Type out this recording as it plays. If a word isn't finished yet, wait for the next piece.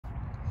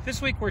This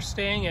week we're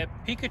staying at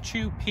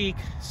Picacho Peak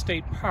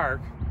State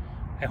Park.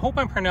 I hope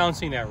I'm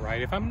pronouncing that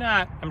right. If I'm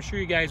not, I'm sure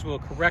you guys will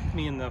correct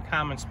me in the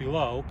comments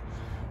below.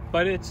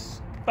 But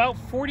it's about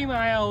 40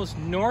 miles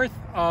north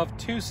of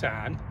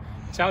Tucson.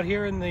 It's out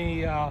here in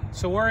the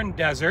Sonoran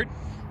Desert.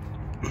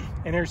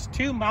 And there's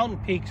two mountain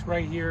peaks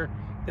right here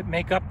that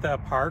make up the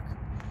park.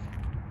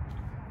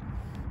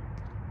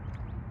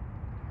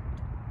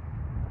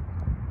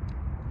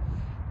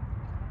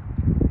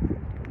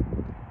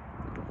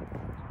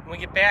 When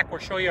we get back, we'll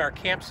show you our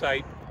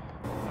campsite.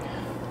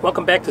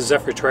 Welcome back to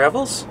Zephyr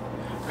Travels.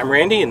 I'm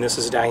Randy and this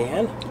is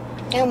Diane.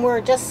 And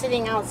we're just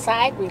sitting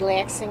outside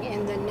relaxing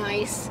in the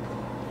nice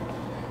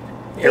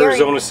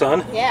Arizona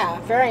sun. Yeah,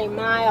 very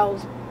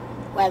mild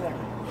weather.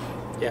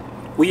 Yeah,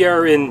 we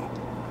are in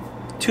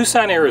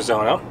Tucson,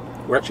 Arizona.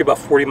 We're actually about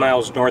 40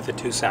 miles north of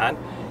Tucson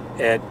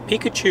at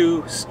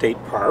Picacho State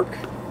Park.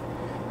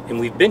 And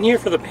we've been here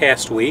for the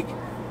past week.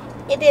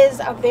 It is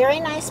a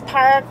very nice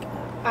park.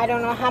 I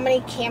don't know how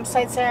many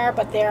campsites there are,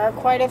 but there are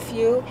quite a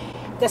few.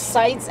 The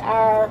sites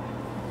are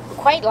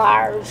quite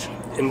large.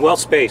 And well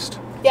spaced.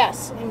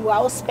 Yes, and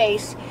well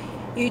spaced.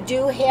 You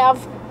do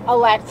have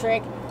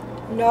electric,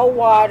 no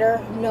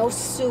water, no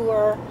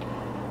sewer.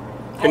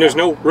 And there's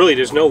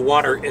no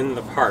water in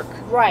the park.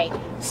 Right.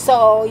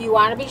 So you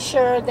want to be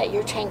sure that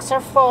your tanks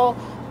are full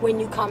when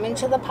you come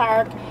into the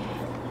park.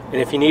 And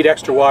if you need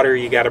extra water,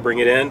 you got to bring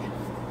it in.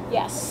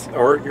 Yes.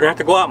 Or you're going to have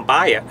to go out and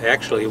buy it,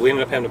 actually. We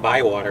ended up having to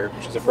buy water,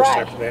 which is the first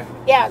time for that.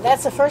 Yeah,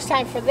 that's the first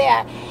time for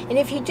that. And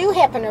if you do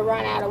happen to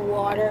run out of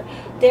water,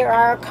 there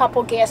are a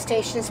couple gas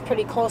stations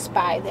pretty close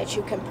by that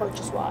you can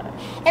purchase water.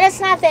 And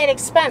it's not that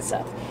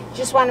expensive.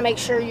 Just want to make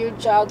sure your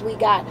jug, we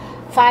got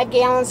 5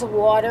 gallons of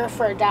water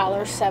for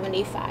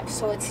 $1.75,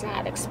 so it's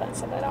not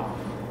expensive at all.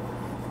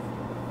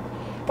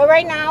 But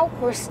right now,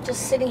 we're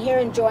just sitting here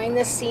enjoying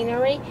the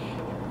scenery.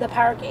 The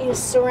park is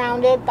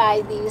surrounded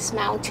by these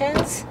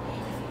mountains.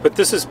 But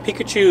this is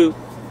Picacho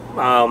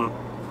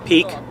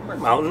Peak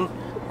Mountain,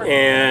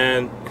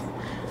 and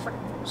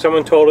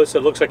someone told us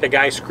it looks like a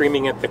guy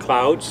screaming at the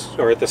clouds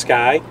or at the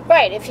sky.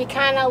 Right. If you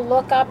kind of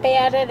look up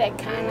at it,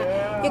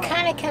 you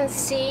kind of can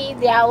see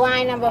the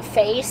outline of a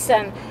face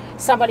and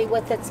somebody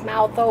with its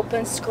mouth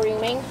open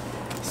screaming.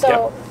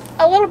 So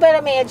a little bit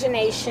of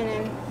imagination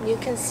and you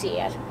can see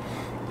it.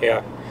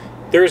 Yeah.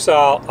 There's a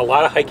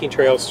lot of hiking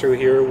trails through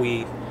here.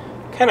 We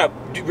kind of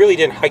really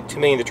didn't hike too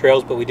many of the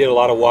trails, but we did a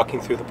lot of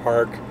walking through the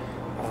park.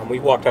 We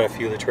walked on a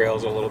few of the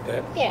trails a little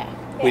bit. Yeah.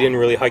 We didn't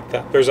really hike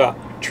that. There's a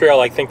trail,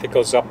 I think, that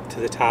goes up to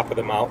the top of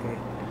the mountain.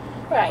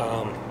 Right.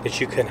 That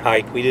you can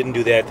hike. We didn't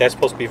do that. That's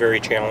supposed to be very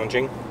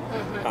challenging.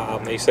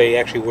 Mm-hmm. They say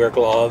actually wear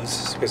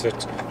gloves because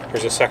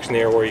there's a section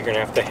there where you're going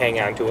to have to hang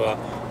onto a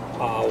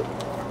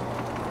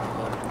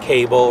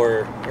cable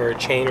or a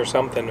chain or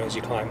something as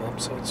you climb up.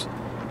 So it's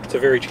a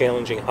very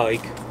challenging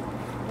hike.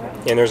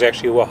 Right. And there's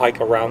actually a hike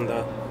around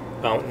the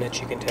mountain that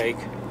you can take.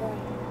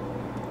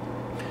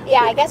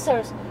 Yeah, I guess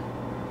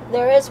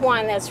there is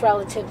one that's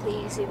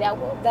relatively easy. That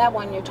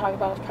one you're talking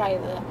about is probably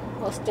the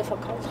most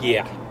difficult hike.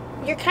 Yeah.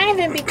 You're kind of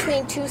in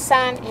between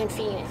Tucson and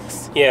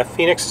Phoenix. Yeah,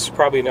 Phoenix is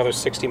probably another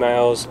 60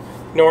 miles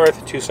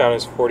north. Tucson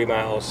is 40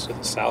 miles to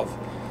the south.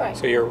 Right.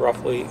 So you're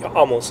roughly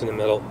almost in the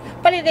middle.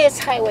 But it is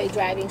highway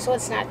driving, so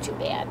it's not too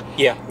bad.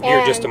 Yeah,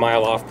 you're just a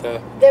mile off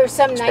the There's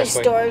some expressway. Nice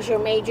stores, your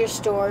major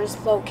stores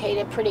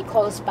located pretty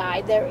close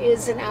by. There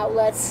is an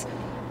outlets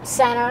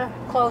center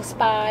close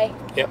by.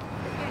 Yep.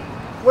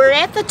 We're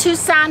at the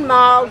Tucson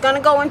Mall, going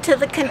to go into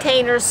the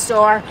container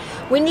store.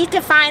 We need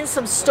to find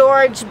some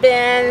storage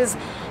bins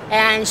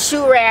and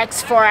shoe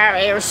racks for our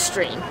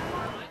Airstream.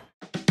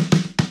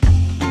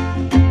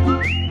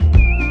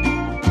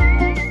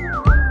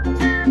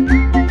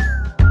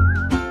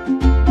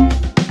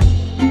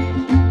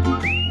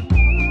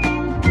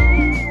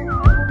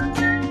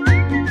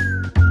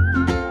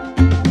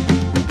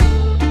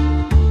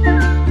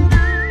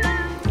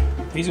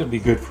 These would be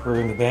good for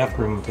in the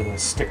bathroom to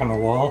stick on the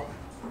wall,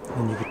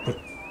 and you could put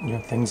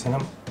things in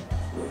them.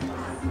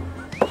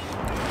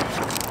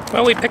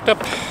 Well, we picked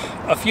up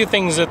a few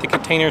things at the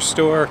container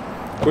store.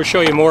 We'll show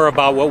you more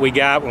about what we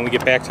got when we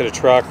get back to the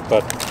truck,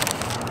 but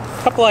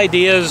a couple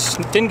ideas.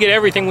 Didn't get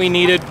everything we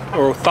needed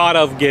or thought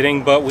of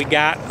getting, but we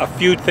got a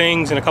few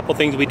things and a couple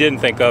things we didn't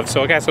think of,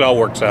 so I guess it all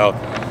works out.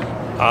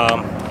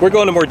 We're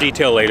going into more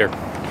detail later.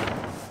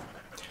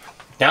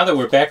 Now that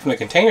we're back from the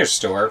container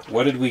store,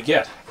 what did we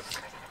get?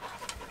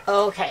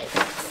 Okay,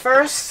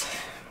 first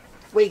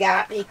we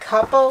got a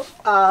couple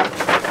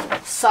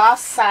of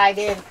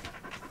soft-sided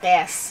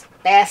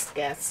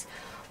baskets,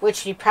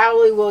 which you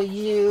probably will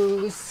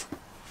use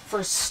for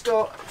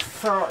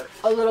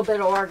a little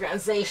bit of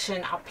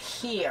organization up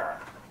here,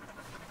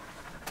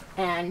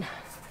 and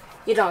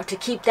to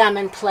keep them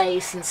in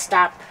place and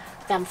stop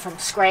them from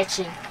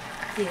scratching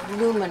the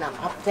aluminum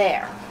up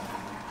there.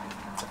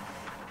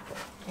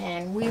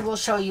 And we will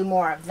show you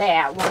more of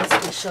that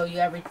once we show you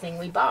everything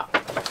we bought.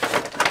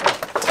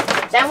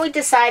 Then we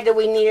decided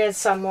we needed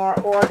some more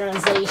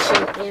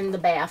organization in the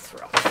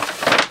bathroom.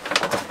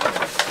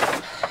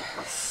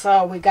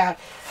 So we got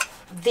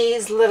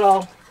these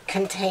little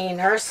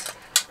containers.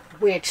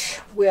 which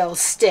will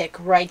stick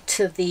right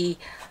to the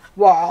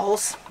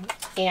walls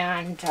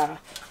and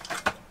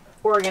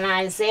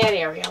organize that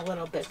area a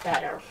little bit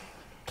better.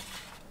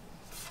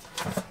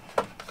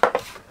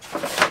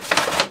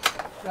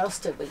 What else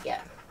did we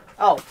get?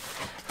 Oh,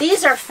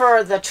 these are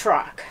for the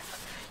truck.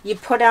 You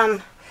put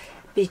them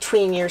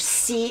between your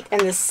seat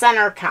and the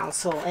center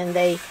console, and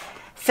they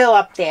fill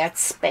up that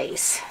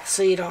space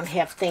so you don't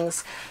have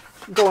things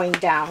going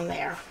down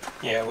there.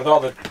 Yeah, with all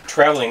the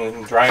traveling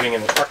and driving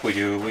in the truck we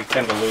do, we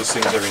tend to lose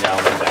things every now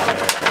and then down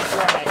there.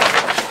 Right.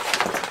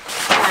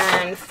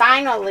 And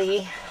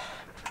finally,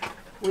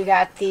 we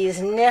got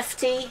these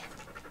nifty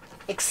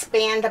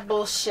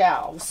expandable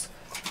shelves.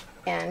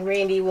 And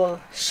Randy will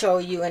show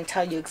you and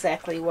tell you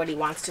exactly what he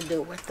wants to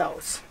do with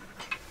those.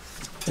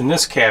 In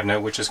this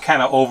cabinet, which is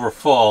kind of over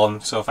full,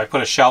 and so if I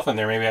put a shelf in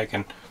there, maybe I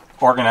can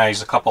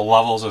organize a couple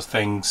levels of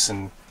things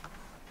and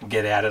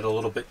get at it a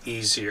little bit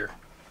easier.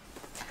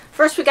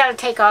 First, we got to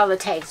take all the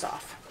tags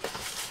off.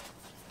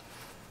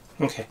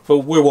 Okay, but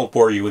we won't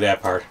bore you with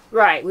that part.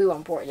 Right, we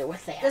won't bore you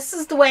with that. This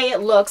is the way it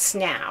looks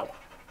now.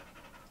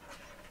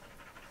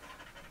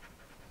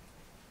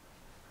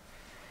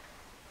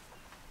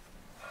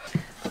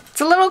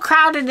 It's a little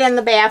crowded in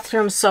the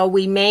bathroom, so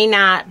we may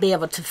not be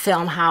able to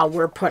film how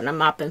we're putting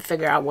them up and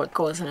figure out what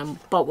goes in them,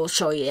 but we'll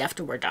show you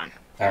after we're done.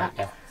 All right,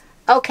 yeah.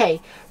 Okay,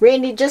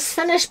 Randy just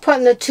finished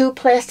putting the 2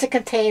 plastic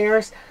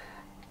containers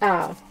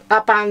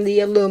up on the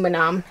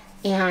aluminum,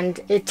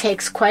 and it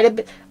takes quite a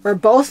bit, or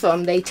both of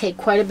them, they take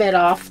quite a bit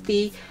off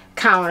the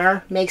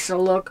counter, makes it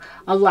look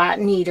a lot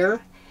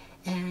neater,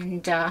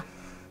 and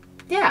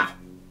yeah,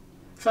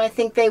 so I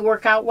think they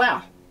work out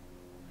well.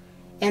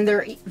 And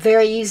they're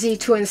very easy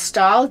to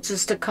install,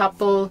 just a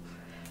couple,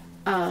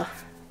 you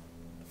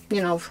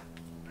know,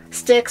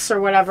 sticks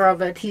or whatever of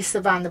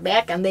adhesive on the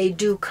back, and they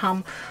do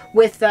come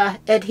with the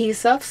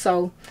adhesive,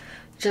 so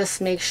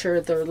just make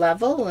sure they're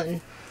level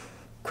and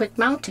quick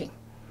mounting.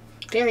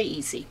 Very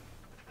easy.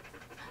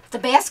 The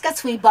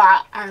baskets we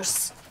bought are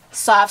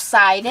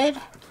soft-sided,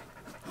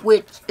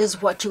 which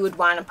is what you would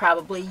want to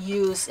probably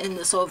use in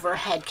this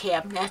overhead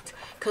cabinet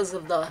because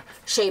of the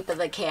shape of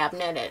the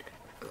cabinet. It,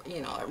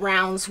 you know, it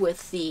rounds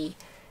with the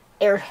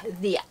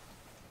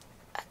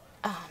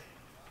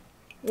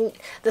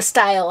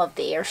style of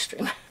the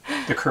Airstream.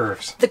 The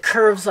curves. The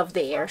curves of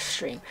the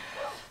Airstream.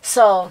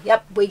 So,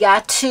 yep, we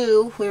got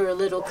 2. We were a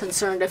little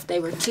concerned if they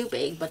were too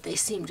big, but they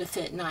seem to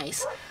fit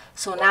nice.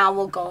 So now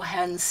we'll go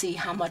ahead and see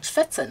how much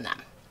fits in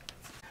them.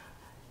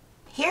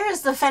 Here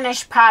is the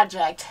finished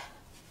project.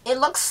 It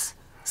looks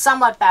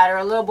somewhat better,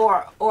 a little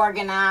more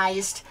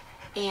organized,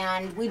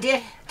 and we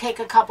did take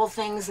a couple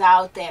things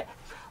out that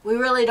we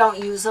really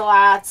don't use a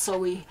lot, so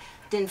we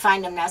didn't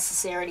find them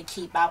necessary to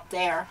keep up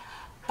there.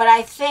 But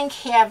I think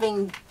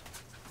having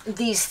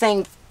these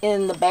things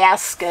in the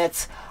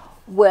baskets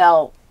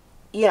will,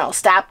 you know,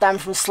 stop them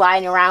from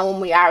sliding around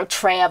when we are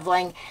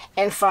traveling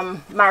and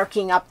from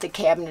marking up the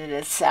cabinet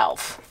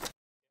itself.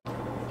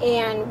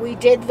 And we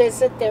did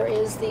visit, there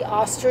is the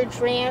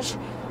Ostrich Ranch,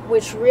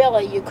 which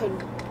really you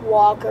could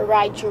walk or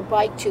ride your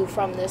bike to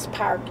from this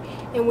park.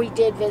 And we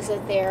did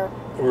visit there.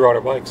 We rode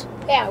our bikes.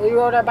 Yeah, we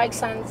rode our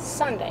bikes on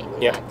Sunday.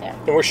 We went there.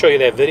 And we'll show you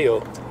that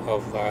video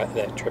of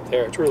that trip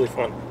there. It's really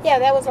fun. Yeah,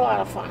 that was a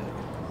lot of fun.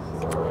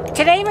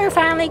 Today we're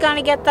finally going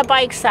to get the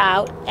bikes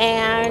out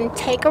and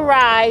take a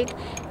ride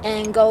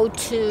and go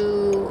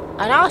to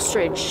an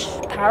ostrich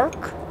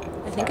park.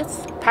 I think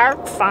it's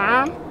Park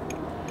Farm.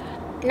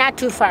 Not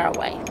too far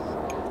away.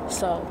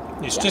 So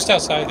it's just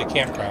outside the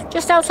campground.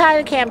 Just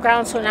outside the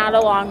campground, so not a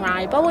long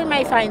ride, but we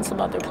may find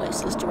some other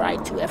places to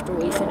ride to after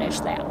we finish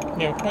that.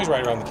 Yeah, we can always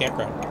ride around the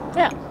campground.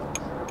 Yeah.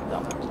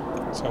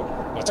 So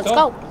let's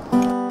go.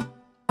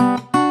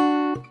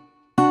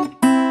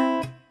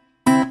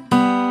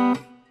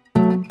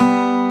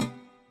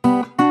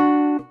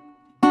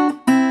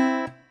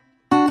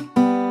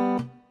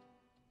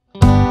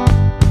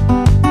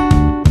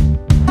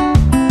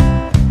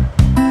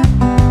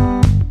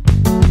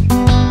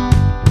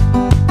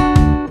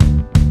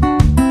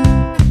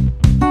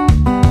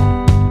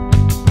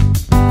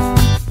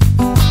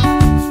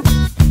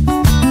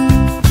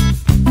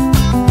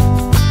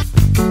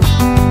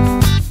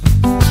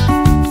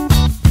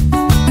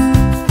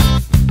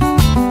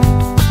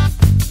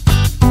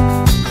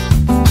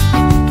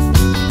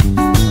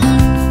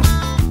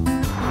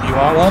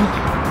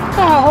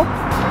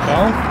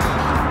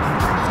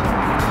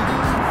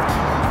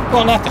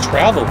 Well, not to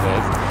travel with.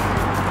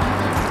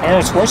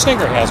 Arnold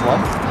Schwarzenegger has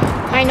one.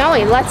 I know,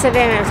 he lets it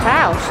in his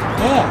house.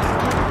 Yeah.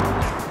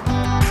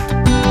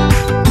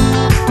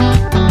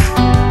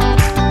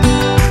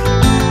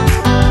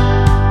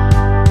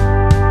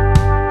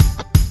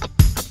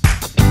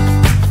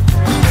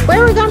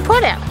 Where are we going to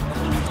put it?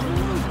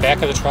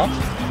 Back of the truck.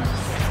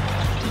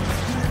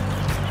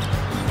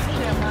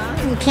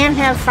 You can't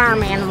have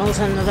farm animals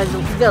in the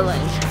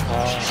village.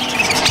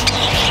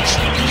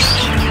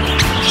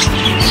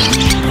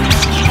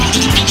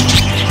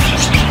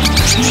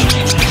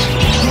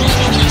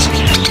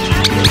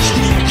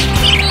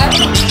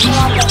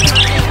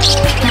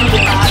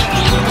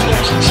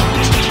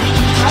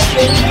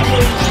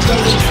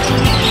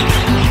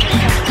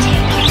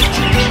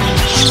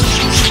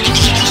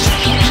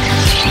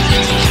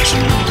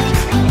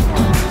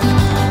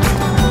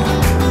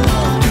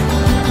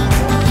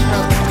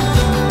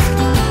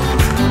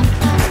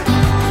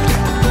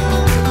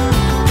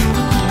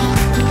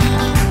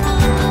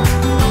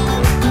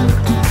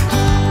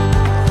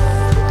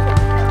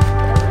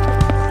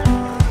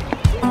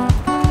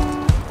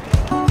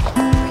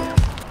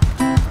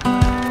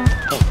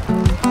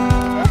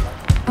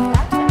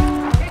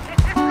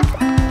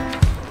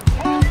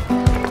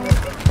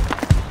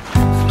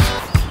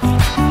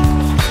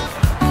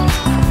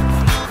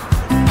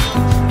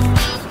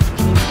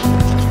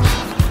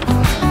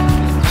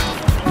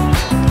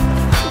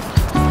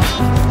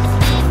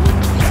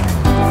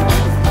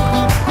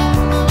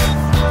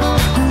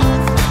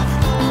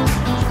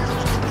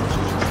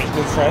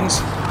 friends.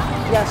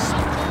 Yes.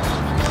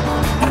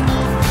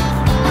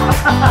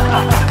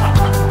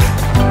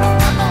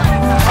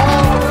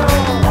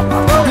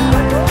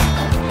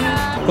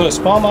 Put a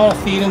small amount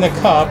of feed in the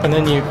cup and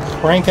then you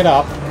crank it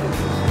up.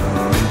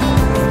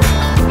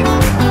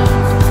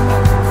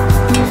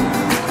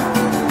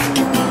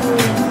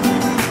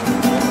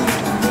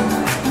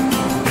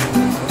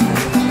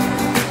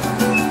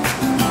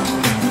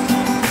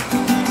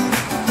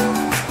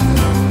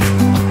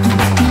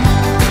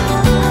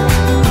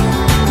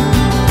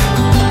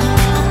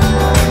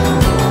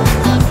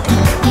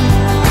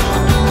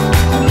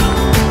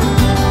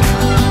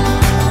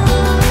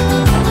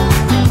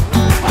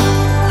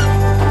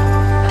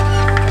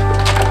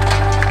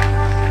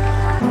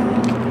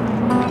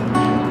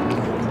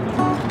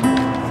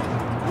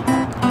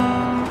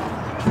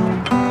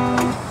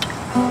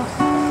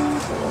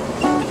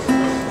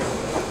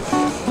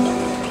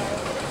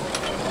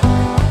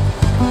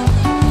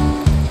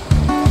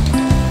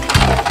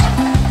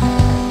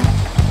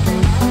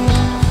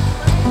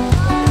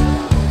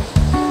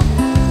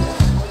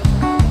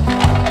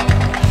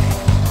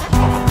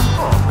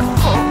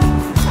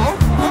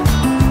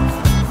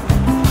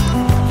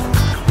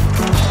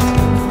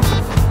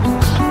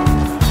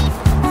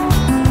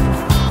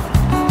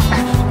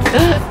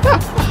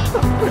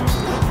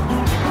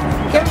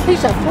 Give a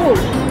piece of food.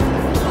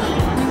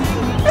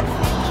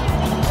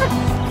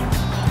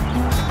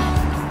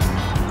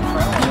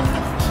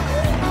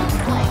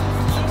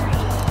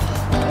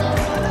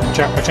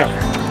 Watch out.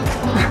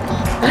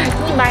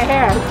 Eat my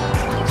hair.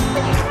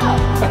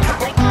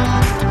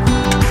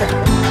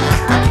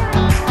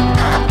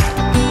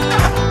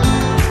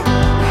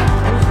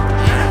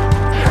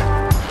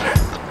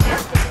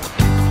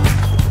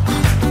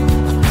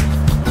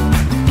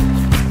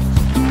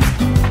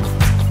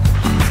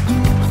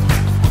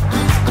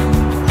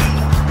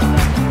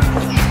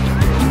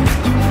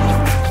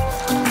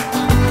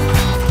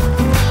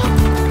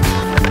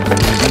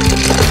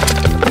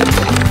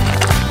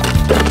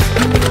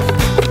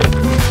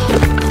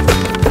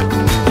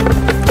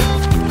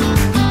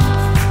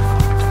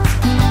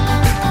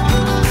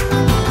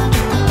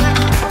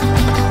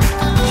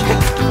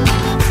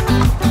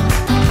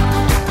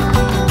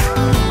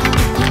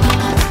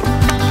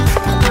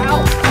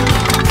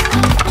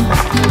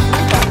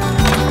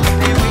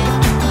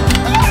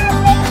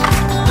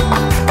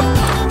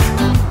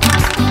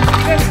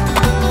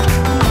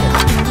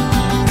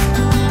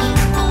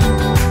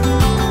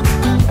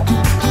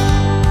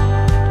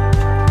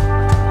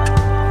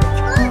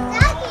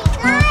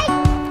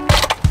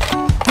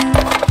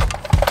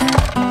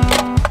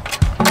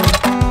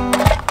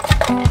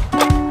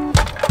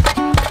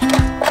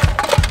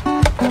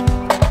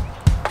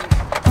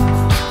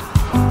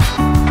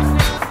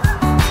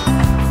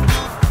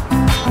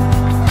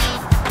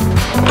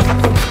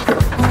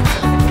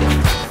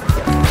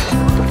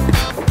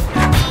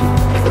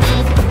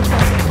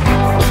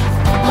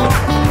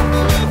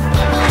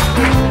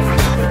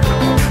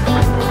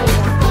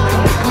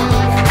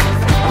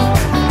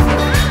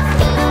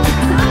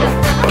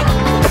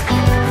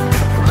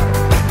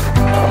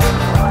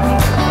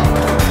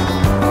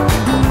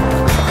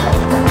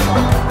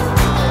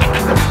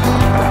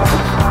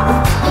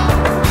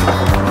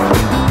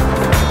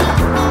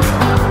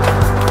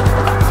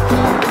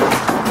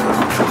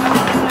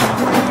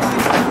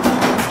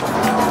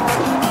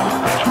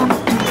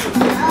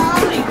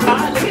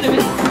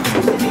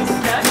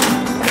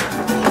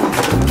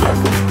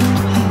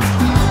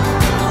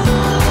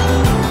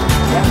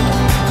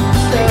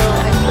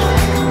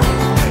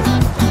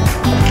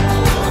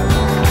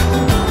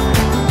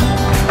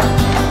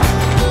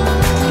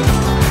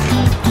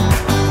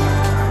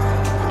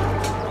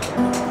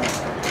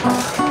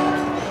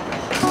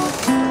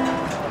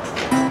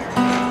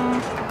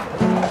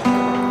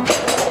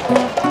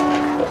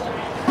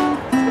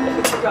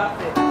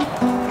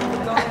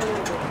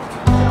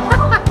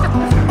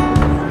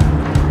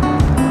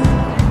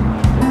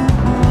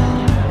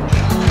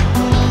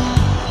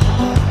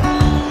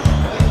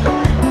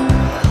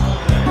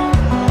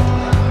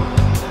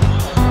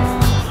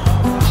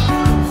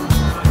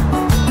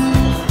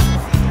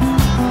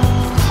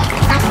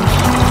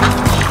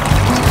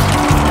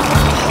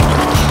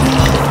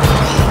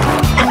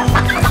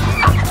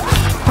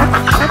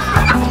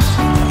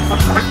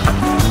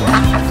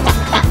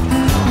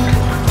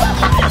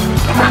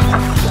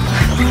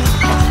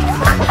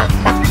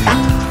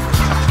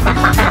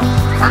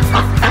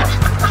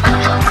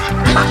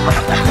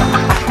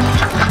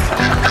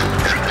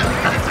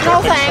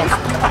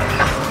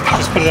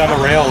 Put it on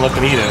a rail and let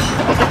them eat it.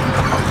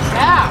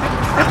 Yeah.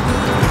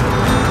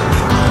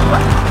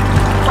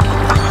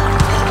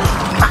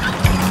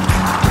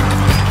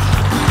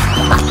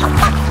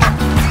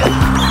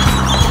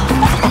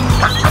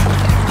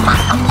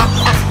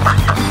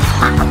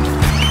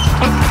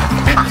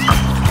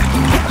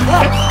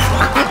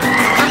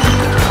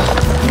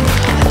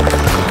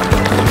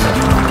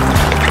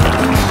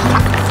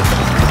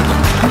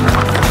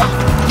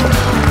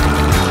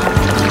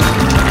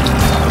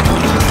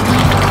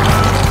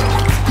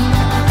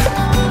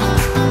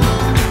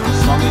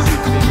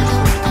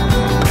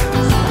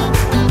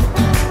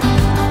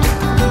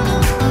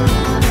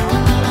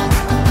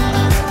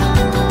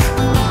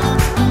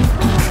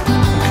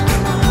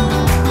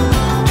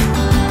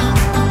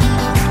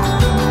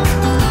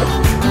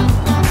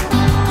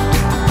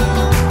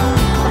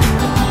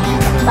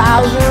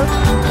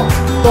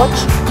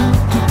 much?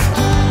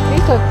 You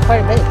took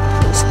quite a bit.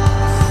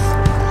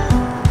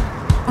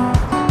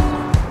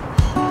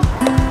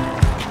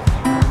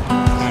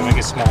 Make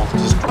it small,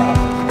 just drop.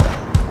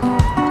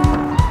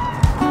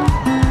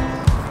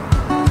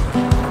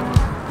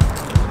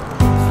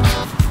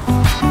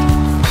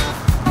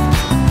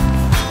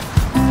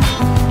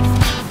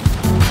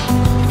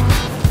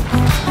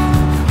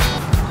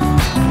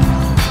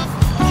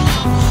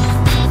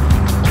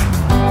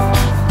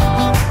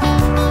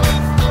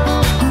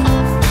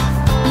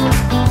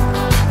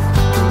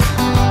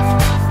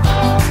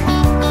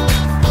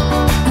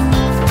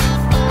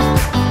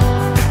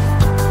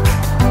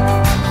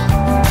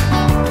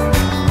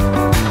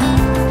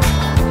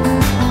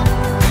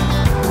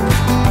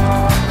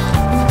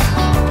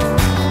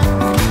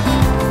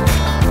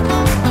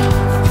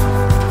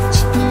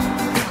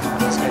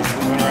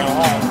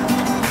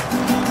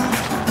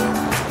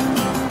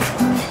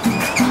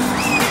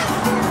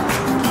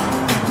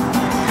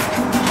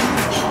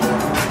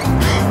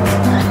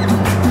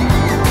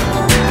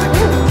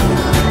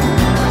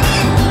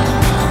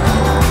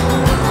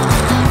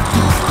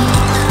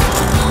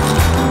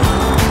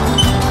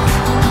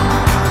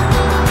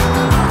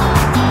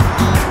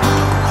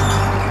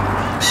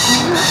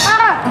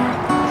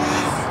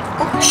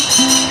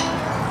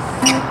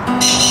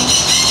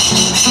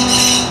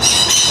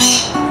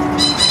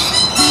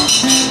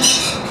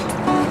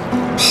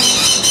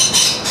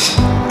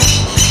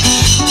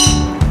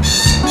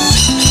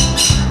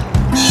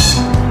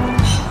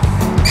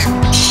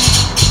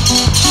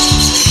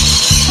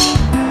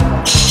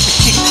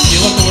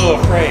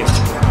 Afraid.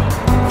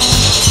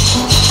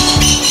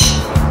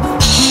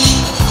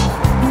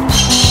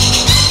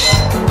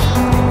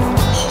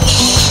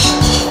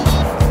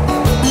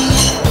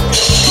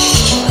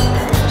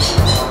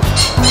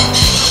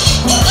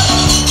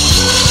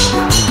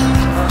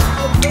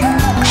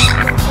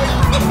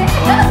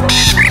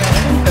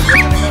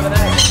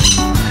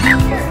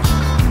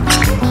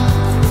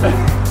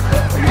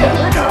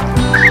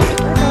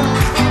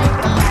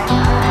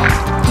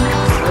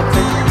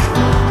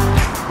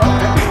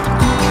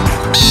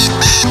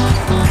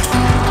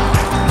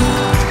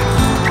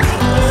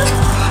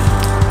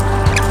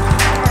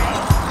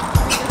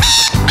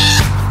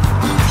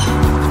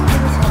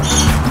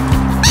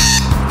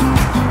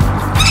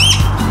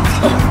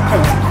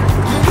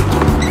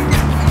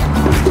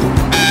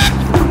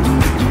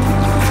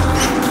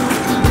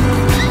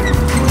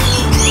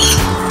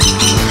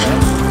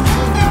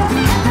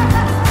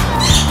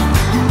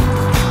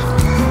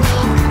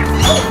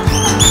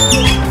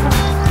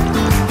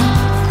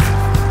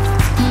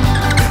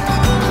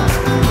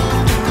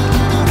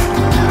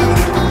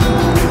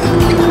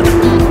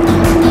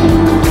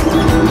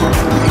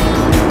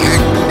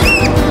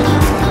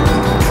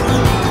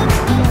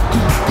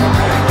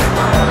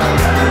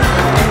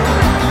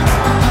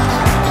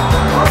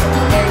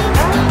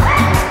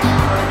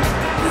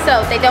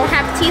 They don't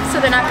have teeth, so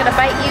they're not going to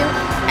bite you.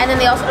 And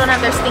then they also don't have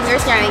their stingers,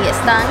 you're not going to get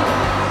stung.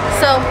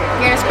 So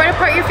you're going to spread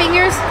apart your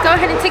fingers. Go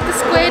ahead and take the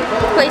squid,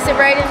 place it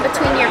right in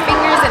between your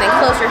fingers, and then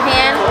close your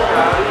hand.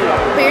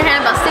 Put your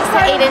hand about 6 to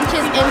 8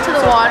 inches into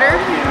the water,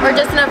 or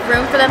just enough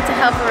room for them to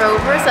hover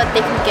over so that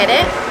they can get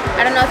it.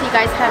 I don't know if you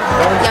guys have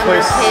younger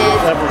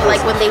kids,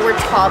 like when they were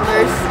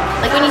toddlers.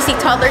 Like when you see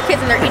toddler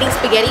kids and they're eating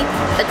spaghetti,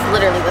 that's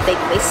literally what they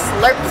do. They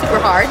slurp super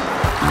hard.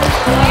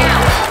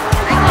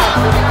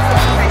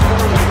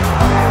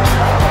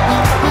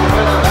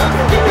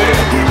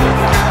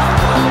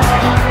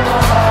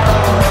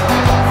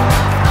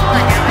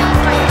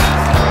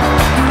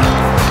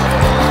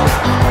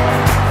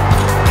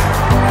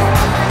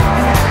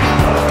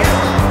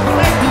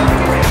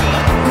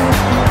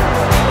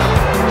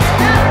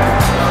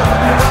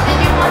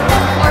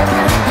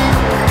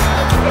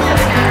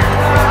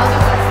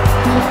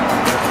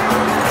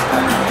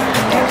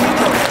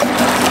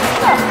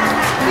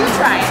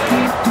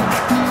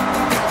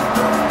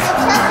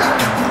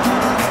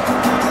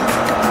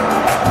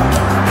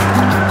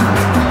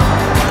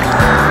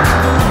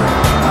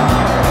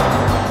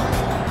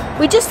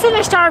 We just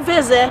finished our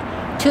visit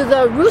to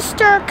the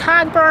Rooster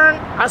Cogburn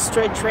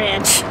Ostrich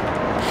Ranch.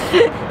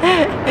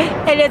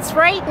 And it's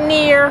right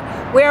near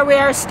where we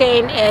are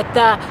staying at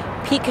the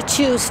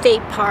Picachio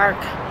State Park.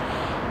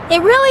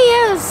 It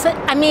really is,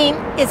 I mean,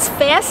 it's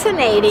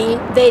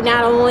fascinating. They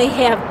not only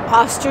have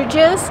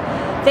ostriches,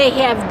 they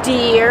have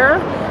deer,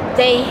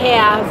 they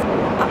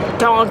have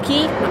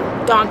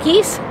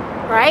donkeys,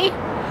 right?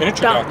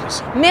 Miniature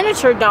donkeys.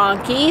 Miniature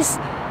donkeys,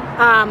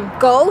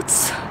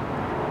 goats,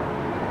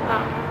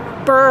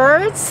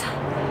 birds,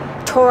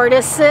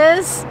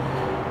 tortoises,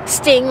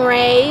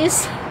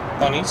 stingrays.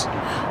 Bunnies.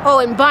 Oh,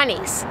 and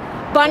bunnies.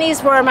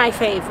 Bunnies were my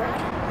favorite.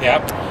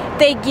 Yep.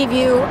 They give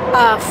you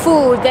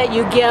food that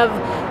you give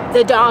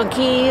the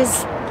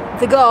donkeys,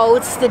 the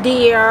goats, the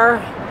deer,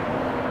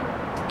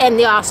 and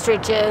the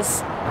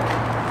ostriches.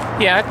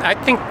 Yeah, I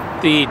think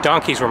the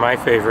donkeys were my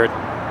favorite.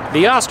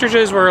 The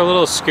ostriches were a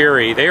little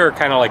scary. They were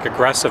kind of like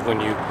aggressive when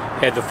you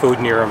had the food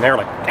near them. They were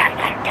like,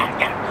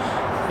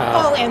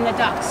 oh, and the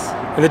ducks.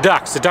 And the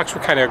ducks were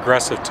kind of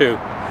aggressive too.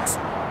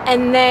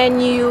 and then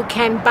you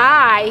can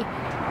buy,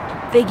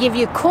 they give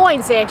you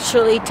coins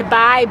actually to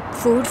buy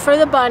food for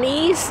the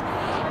bunnies,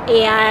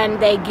 and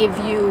they give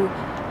you,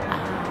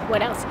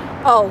 what else?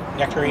 Oh,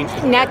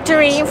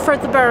 nectarine for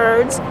the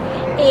birds,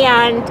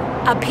 and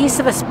a piece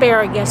of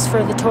asparagus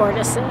for the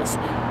tortoises.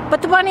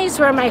 But the bunnies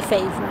were my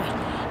favorite.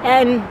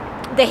 And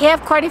they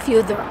have quite a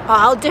few. They're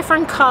all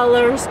different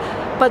colors,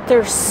 but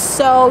they're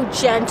so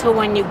gentle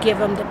when you give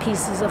them the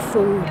pieces of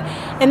food.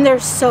 And they're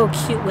so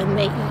cute when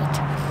they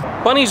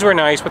eat. Bunnies were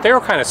nice, but they were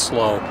kind of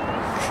slow,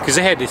 because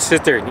they had to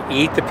sit there and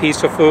eat the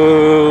piece of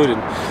food,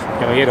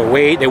 and you had to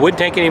wait. They wouldn't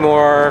take any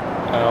more.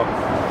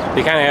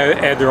 They kind of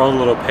had their own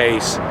little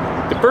pace.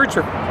 The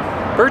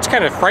birds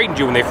kind of frightened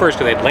you when they first,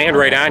 because they'd land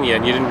right on you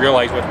and you didn't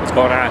realize what was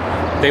going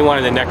on. They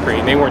wanted the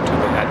nectarine. They weren't too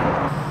bad.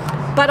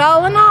 But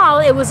all in all,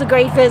 it was a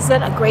great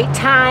visit, a great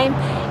time,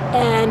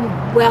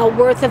 and well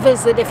worth a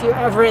visit if you're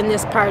ever in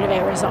this part of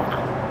Arizona.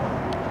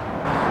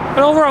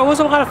 But overall, it was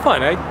a lot of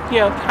fun. I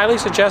highly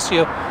suggest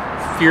you,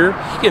 if you're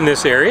in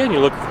this area and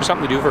you're looking for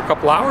something to do for a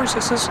couple hours,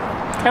 this is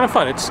kind of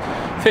fun. It's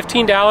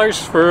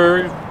 $15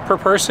 per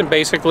person,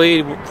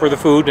 basically, for the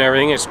food and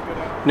everything. It's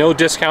no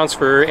discounts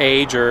for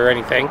age or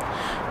anything,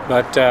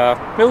 but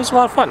it was a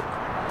lot of fun.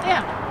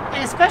 Yeah,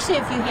 and especially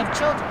if you have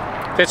children.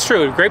 That's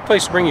true. A great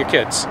place to bring your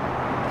kids.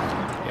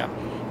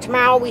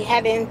 Tomorrow we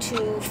head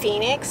into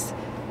Phoenix,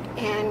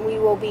 and we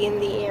will be in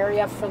the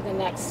area for the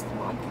next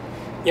month.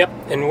 Yep,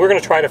 and we're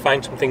going to try to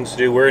find some things to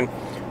do. We're in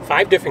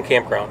 5 different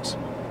campgrounds.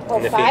 Oh,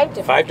 5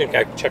 different?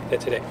 I checked that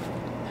today.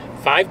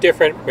 5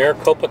 different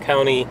Maricopa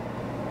County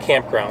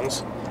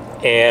campgrounds,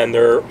 and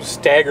they're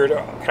staggered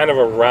kind of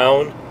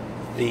around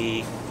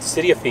the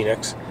city of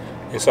Phoenix.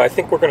 And so I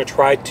think we're going to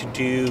try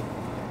to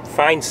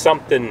find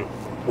something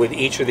with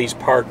each of these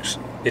parks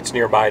that's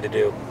nearby to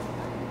do.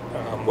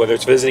 Whether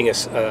it's visiting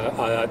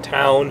a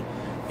town,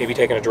 maybe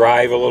taking a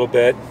drive a little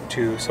bit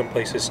to some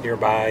places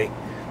nearby.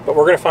 But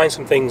we're going to find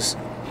some things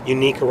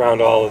unique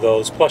around all of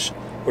those. Plus,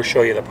 we'll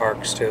show you the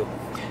parks too.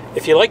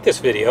 If you like this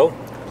video,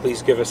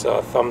 please give us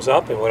a thumbs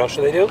up. And what else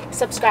should they do?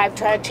 Subscribe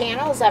to our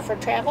channel, Zephyr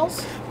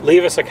Travels.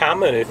 Leave us a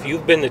comment if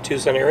you've been to the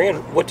Tucson area,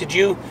 and where did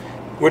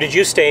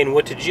you stay and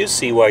what did you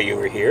see while you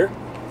were here?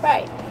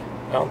 Right.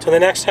 Well, until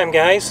the next time,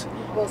 guys.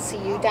 We'll see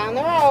you down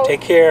the road.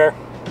 Take care.